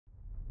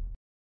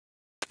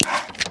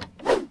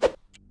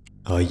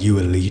Are you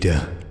a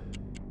leader?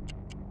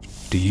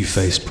 Do you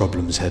face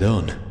problems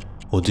head-on,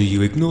 or do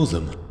you ignore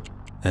them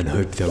and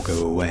hope they'll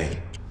go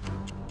away?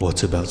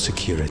 What about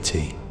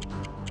security?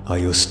 Are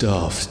your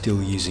staff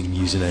still using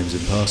usernames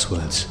and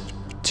passwords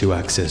to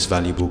access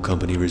valuable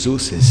company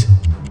resources?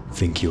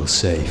 Think you're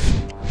safe?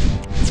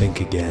 Think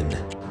again.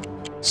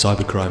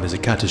 Cybercrime is a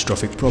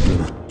catastrophic problem,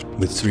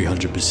 with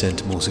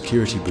 300% more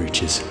security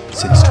breaches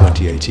since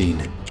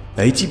 2018.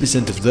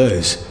 80% of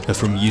those are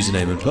from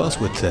username and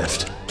password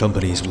theft.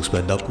 Companies will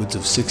spend upwards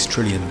of $6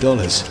 trillion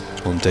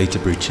on data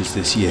breaches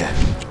this year.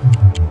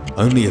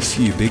 Only a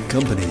few big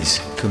companies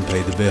can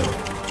pay the bill.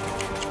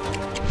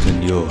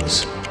 And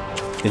yours.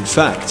 In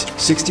fact,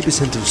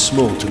 60% of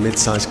small to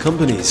mid-sized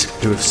companies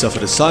who have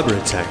suffered a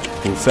cyber attack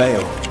will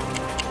fail.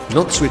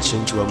 Not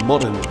switching to a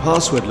modern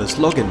passwordless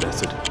login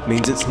method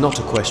means it's not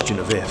a question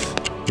of if,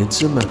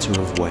 it's a matter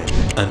of when.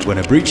 And when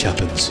a breach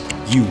happens,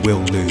 you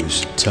will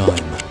lose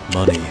time,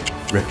 money,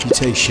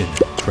 reputation,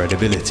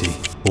 credibility,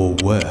 or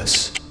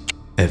worse,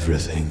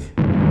 everything.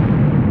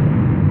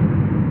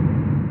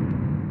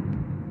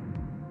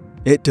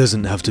 It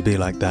doesn't have to be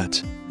like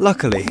that.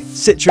 Luckily,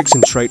 Citrix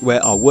and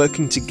TraitWare are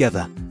working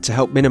together to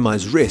help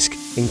minimize risk,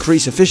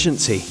 increase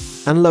efficiency,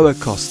 and lower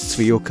costs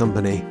for your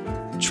company.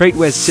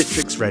 TraitWare's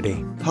Citrix Ready,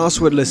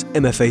 passwordless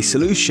MFA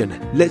solution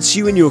lets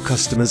you and your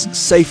customers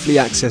safely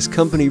access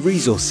company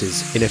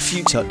resources in a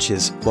few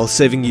touches while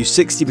saving you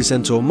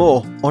 60% or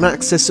more on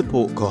access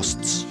support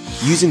costs.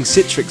 Using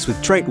Citrix with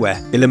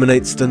TraitWare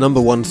eliminates the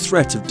 #1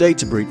 threat of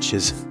data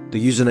breaches,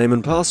 the username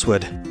and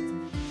password.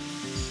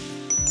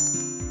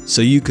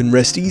 So you can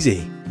rest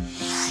easy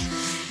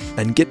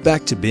and get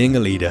back to being a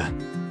leader.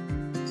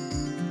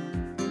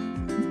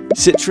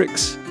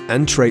 Citrix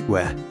and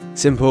TraitWare.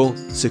 Simple,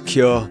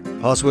 secure,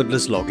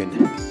 passwordless login.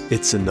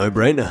 It's a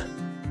no-brainer.